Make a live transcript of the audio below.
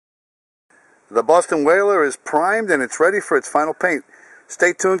The Boston Whaler is primed and it's ready for its final paint.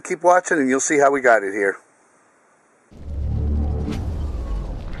 Stay tuned, keep watching, and you'll see how we got it here.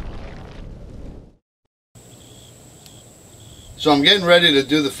 So I'm getting ready to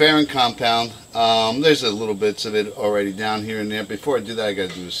do the fairing compound. There's a little bits of it already down here and there. Before I do that, I got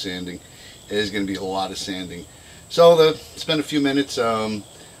to do the sanding. It is going to be a lot of sanding. So spend a few minutes. I'll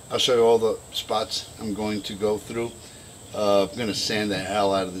show you all the spots I'm going to go through. I'm going to sand the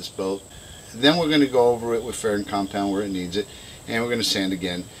hell out of this boat. Then we're going to go over it with fairing compound where it needs it, and we're going to sand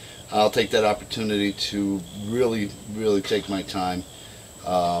again. I'll take that opportunity to really take my time,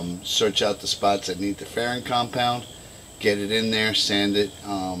 search out the spots that need the fairing compound, get it in there, sand it.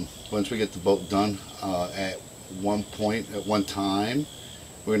 Once we get the boat done at one point, at one time,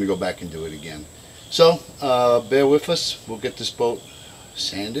 we're going to go back and do it again. So bear with us. We'll get this boat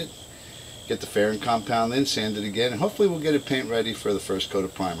sanded, get the fairing compound in, sand it again, and hopefully we'll get it paint ready for the first coat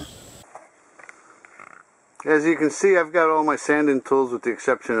of primer. As you can see, I've got all my sanding tools with the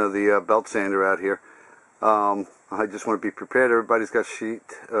exception of the belt sander out here. I just want to be prepared. Everybody's got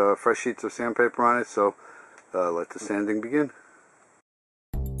fresh sheets of sandpaper on it, so let the sanding begin.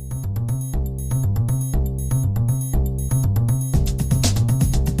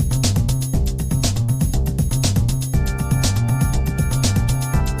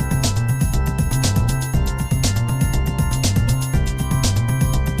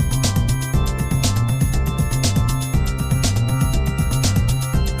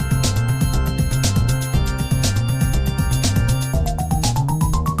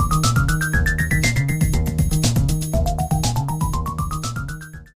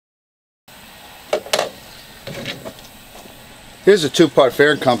 Here's a two-part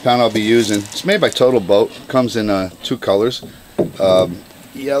fairing compound I'll be using. It's made by Total Boat. Comes in two colors,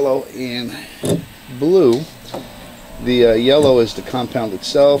 yellow and blue. The yellow is the compound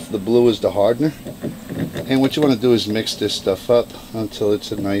itself, the blue is the hardener. And what you want to do is mix this stuff up until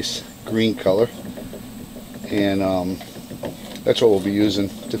it's a nice green color. And that's what we'll be using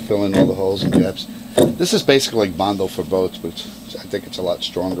to fill in all the holes and gaps. This is basically like Bondo for boats, but I think it's a lot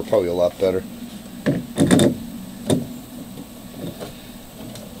stronger, probably a lot better.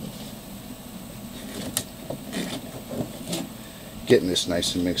 Getting this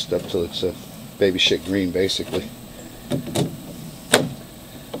nice and mixed up till it's a baby shit green, basically. And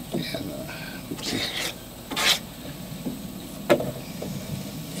oopsie.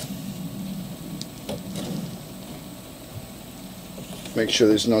 Make sure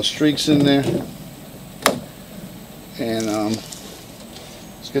there's no streaks in there, and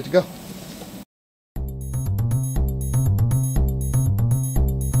it's good to go.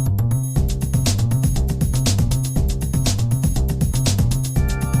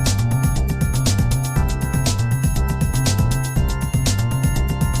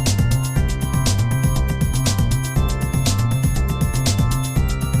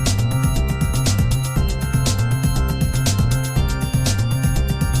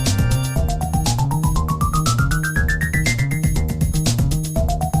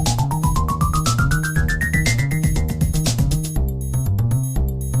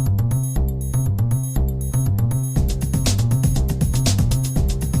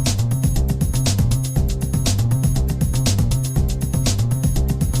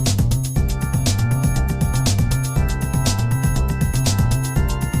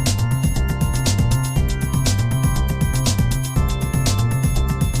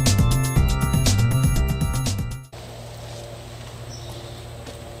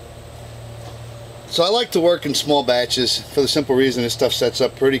 So I like to work in small batches for the simple reason this stuff sets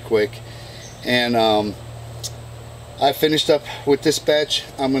up pretty quick. And I finished up with this batch.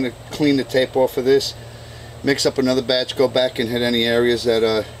 I'm going to clean the tape off of this, mix up another batch, go back and hit any areas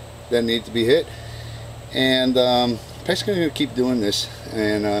that that need to be hit. And basically going to keep doing this.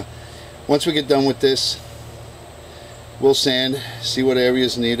 And once we get done with this, we'll sand, see what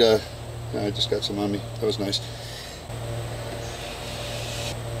areas need. I just got some on me. That was nice.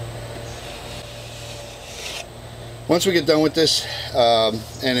 Once we get done with this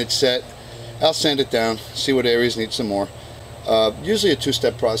and it's set, I'll sand it down, see what areas need some more. Usually a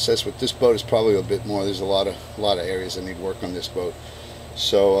two-step process. With this boat, it's probably a bit more. There's a lot of areas that need work on this boat.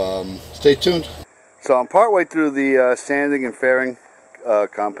 So stay tuned. So I'm partway through the sanding and fairing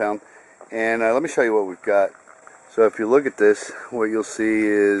compound, and let me show you what we've got. So if you look at this, what you'll see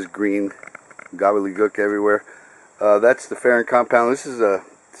is green gobbledygook everywhere. That's the fairing compound. This is a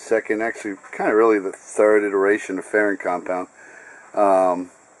second, actually kind of really the third iteration of fairing compound.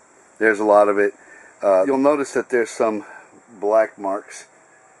 There's a lot of it. You'll notice that there's some black marks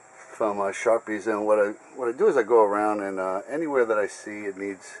from Sharpies, and what I do is I go around and anywhere that I see it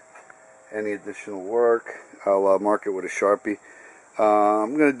needs any additional work, I'll mark it with a Sharpie.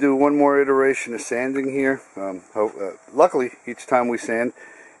 I'm going to do one more iteration of sanding here. Luckily, each time we sand,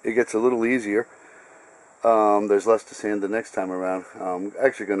 it gets a little easier. There's less to sand the next time around. I'm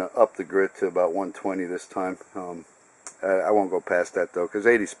actually going to up the grit to about 120 this time. I won't go past that though, because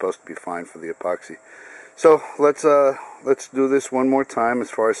 80 is supposed to be fine for the epoxy. So let's do this one more time as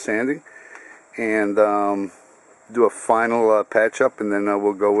far as sanding, and do a final patch up, and then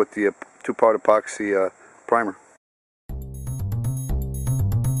we'll go with the two-part epoxy primer.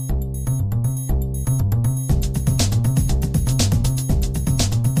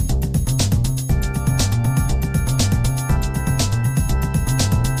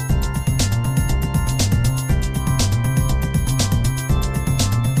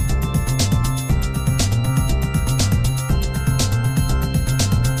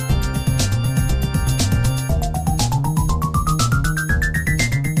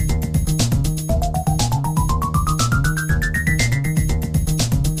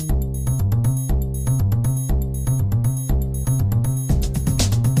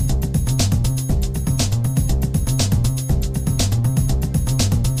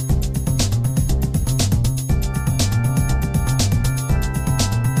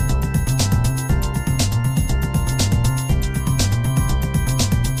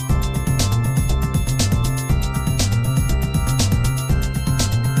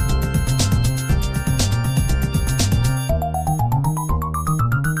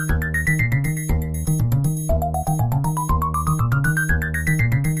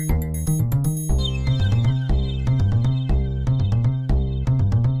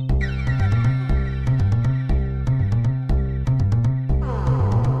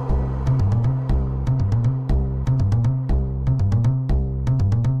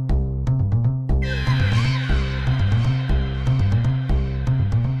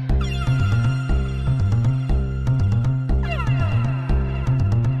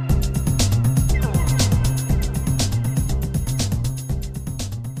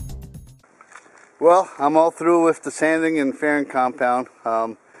 Well, I'm all through with the sanding and fairing compound.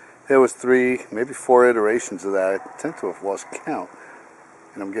 There was 3, maybe 4 iterations of that. I tend to have lost count,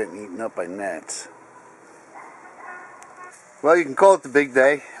 and I'm getting eaten up by gnats. Well, you can call it the big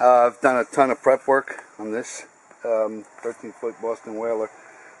day. I've done a ton of prep work on this 13-foot Boston Whaler.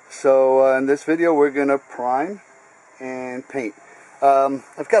 So in this video, we're going to prime and paint.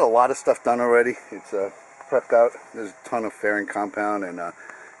 I've got a lot of stuff done already. It's prepped out. There's a ton of fairing compound and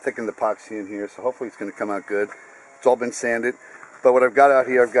thickened epoxy in here, so hopefully it's going to come out good. It's all been sanded, but what I've got out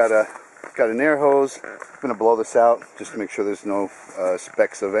here, I've got an air hose. I'm going to blow this out just to make sure there's no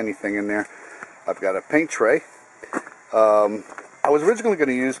specks of anything in there. I've got a paint tray. I was originally going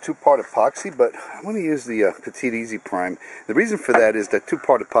to use two-part epoxy, but I'm going to use the Petite Easy Prime. The reason for that is that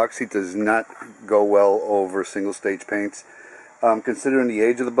two-part epoxy does not go well over single-stage paints. Considering the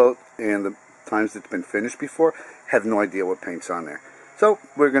age of the boat and the times it's been finished before, have no idea what paint's on there. So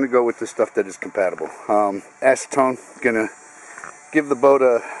we're going to go with the stuff that is compatible. Acetone, going to give the boat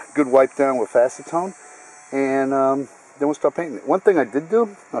a good wipe down with acetone, and then we'll start painting it. One thing I did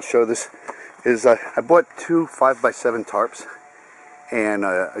do, I'll show this, is I bought 2 5x7 tarps and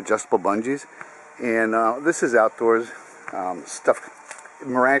adjustable bungees, and this is outdoors. Stuff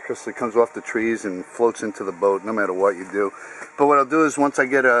miraculously comes off the trees and floats into the boat no matter what you do. But what I'll do is once I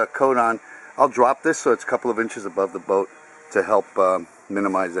get a coat on, I'll drop this so it's a couple of inches above the boat to help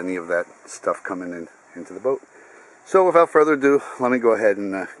minimize any of that stuff coming into the boat. So without further ado, let me go ahead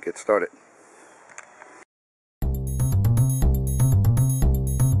and get started.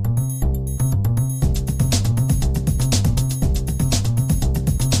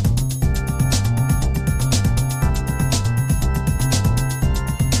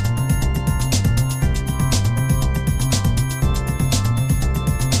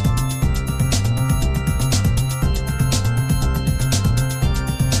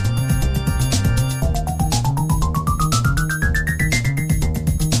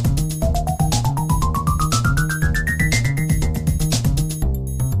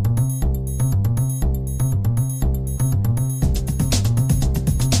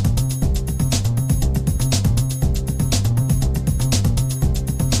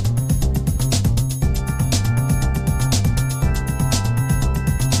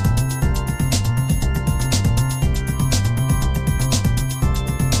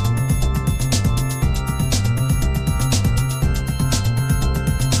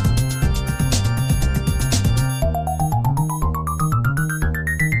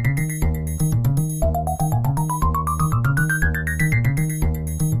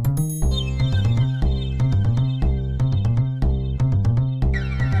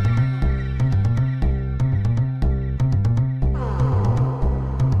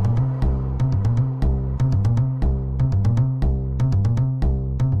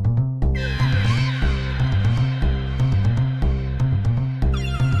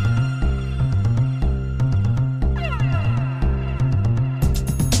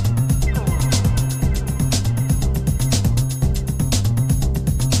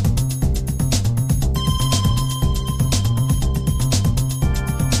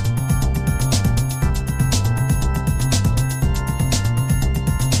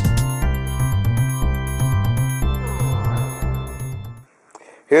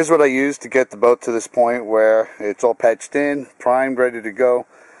 Here's what I used to get the boat to this point where it's all patched in, primed, ready to go.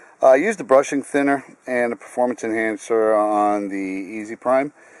 I used a brushing thinner and a performance enhancer on the Easy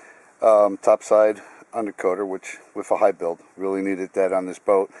Prime topside undercoater, which with a high build, really needed that on this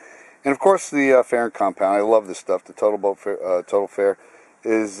boat. And of course the Fair & Compound. I love this stuff. The Total Fair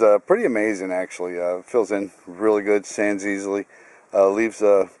is pretty amazing actually. Fills in really good, sands easily, leaves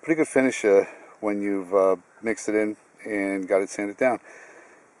a pretty good finish when you've mixed it in and got it sanded down.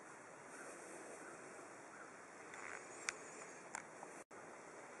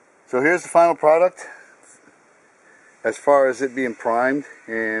 So here's the final product as far as it being primed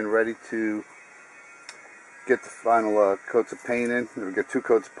and ready to get the final coats of paint in. We've got 2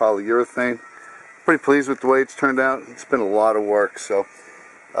 coats of polyurethane. Pretty pleased with the way it's turned out. It's been a lot of work, so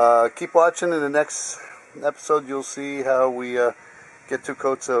keep watching. In the next episode you'll see how we get 2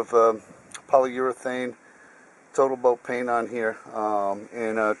 coats of polyurethane total boat paint on here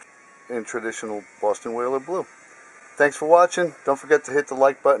in traditional Boston Whaler blue. Thanks for watching. Don't forget to hit the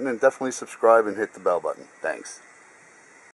like button and definitely subscribe and hit the bell button. Thanks.